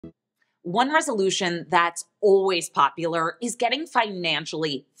One resolution that's always popular is getting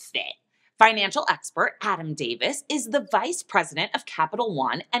financially fit. Financial expert Adam Davis is the vice president of Capital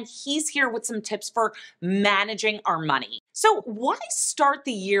One, and he's here with some tips for managing our money. So, why start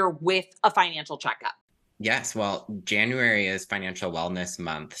the year with a financial checkup? Yes, well, January is Financial Wellness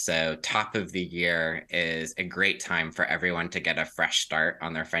Month. So, top of the year is a great time for everyone to get a fresh start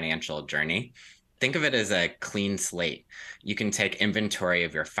on their financial journey. Think of it as a clean slate. You can take inventory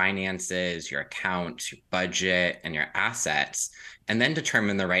of your finances, your accounts, your budget, and your assets, and then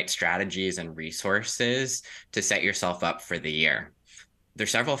determine the right strategies and resources to set yourself up for the year. There's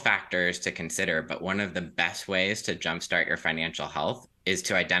several factors to consider, but one of the best ways to jumpstart your financial health is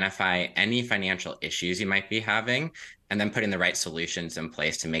to identify any financial issues you might be having and then putting the right solutions in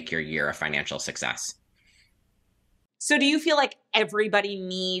place to make your year a financial success. So, do you feel like everybody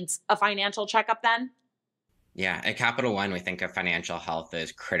needs a financial checkup then? Yeah, at Capital One, we think of financial health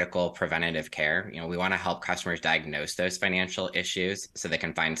as critical preventative care. We want to help customers diagnose those financial issues so they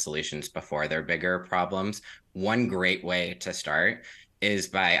can find solutions before they're bigger problems. One great way to start is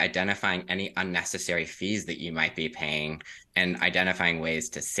by identifying any unnecessary fees that you might be paying and identifying ways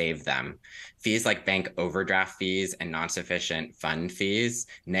to save them. Fees like bank overdraft fees and non-sufficient fund fees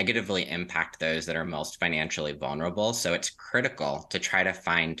negatively impact those that are most financially vulnerable. So it's critical to try to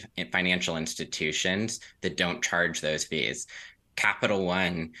find financial institutions that don't charge those fees. Capital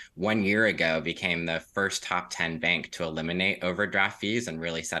One year ago, became the first top 10 bank to eliminate overdraft fees and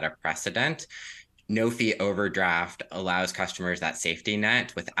really set a precedent. No fee overdraft allows customers that safety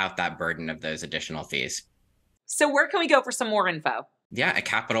net without that burden of those additional fees. So, where can we go for some more info? Yeah, at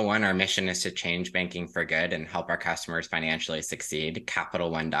Capital One, our mission is to change banking for good and help our customers financially succeed.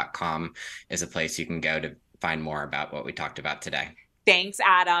 CapitalOne.com is a place you can go to find more about what we talked about today. Thanks,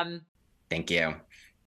 Adam. Thank you.